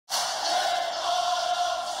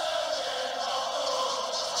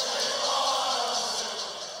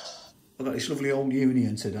I've got this lovely old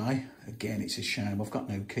Union today. Again, it's a shame. I've got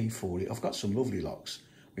no key for it. I've got some lovely locks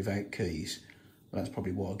without keys. That's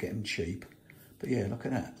probably why I get them cheap. But yeah, look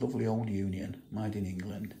at that. Lovely old Union, made in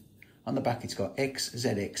England. On the back, it's got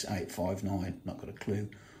XZX859. Not got a clue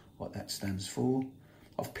what that stands for.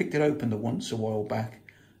 I've picked it open once a while back,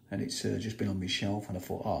 and it's just been on my shelf, and I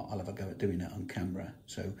thought, oh, I'll have a go at doing that on camera.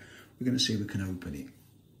 So we're going to see if we can open it.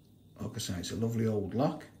 Like I say, it's a lovely old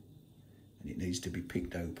lock, and it needs to be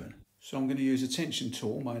picked open. So I'm going to use a tension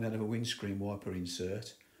tool made out of a windscreen wiper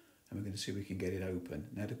insert, and we're going to see if we can get it open.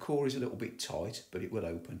 Now the core is a little bit tight, but it will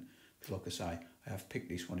open. Because like I say, I have picked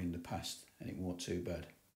this one in the past, and it wasn't too bad.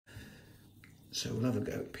 So we'll have a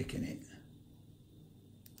go at picking it.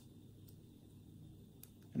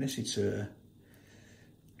 Unless it's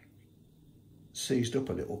seized up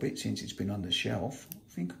a little bit since it's been on the shelf. I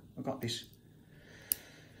think I got this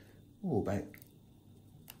about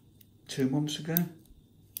 2 months ago.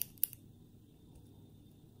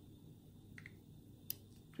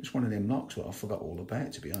 It's one of them locks that I forgot all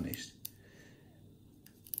about, to be honest.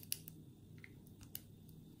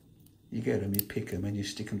 You get them, you pick them, and you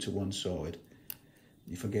stick them to one side.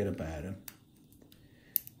 You forget about them.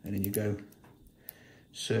 And then you go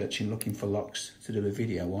searching, looking for locks to do a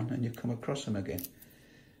video on, and you come across them again.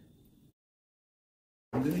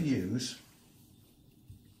 I'm going to use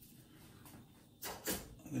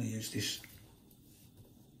this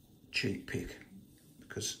cheap pick,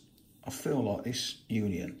 because I feel like this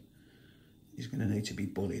Union is going to need to be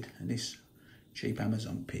bullied, and this cheap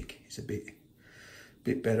Amazon pick is a bit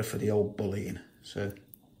better for the old bullying. So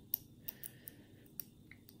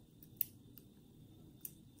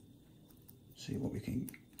see what we can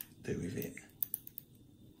do with it.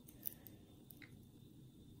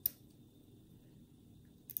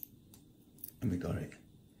 And we got it.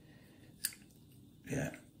 Yeah.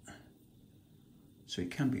 So it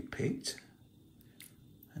can be picked.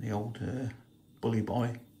 And the old bully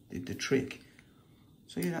boy did the trick.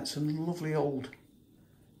 So yeah, that's a lovely old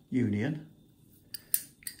Union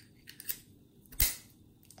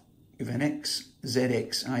with an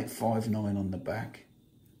XZX859 on the back,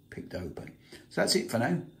 picked open. So that's it for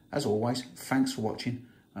now. As always, thanks for watching,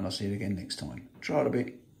 and I'll see you again next time. Try it a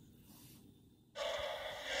bit.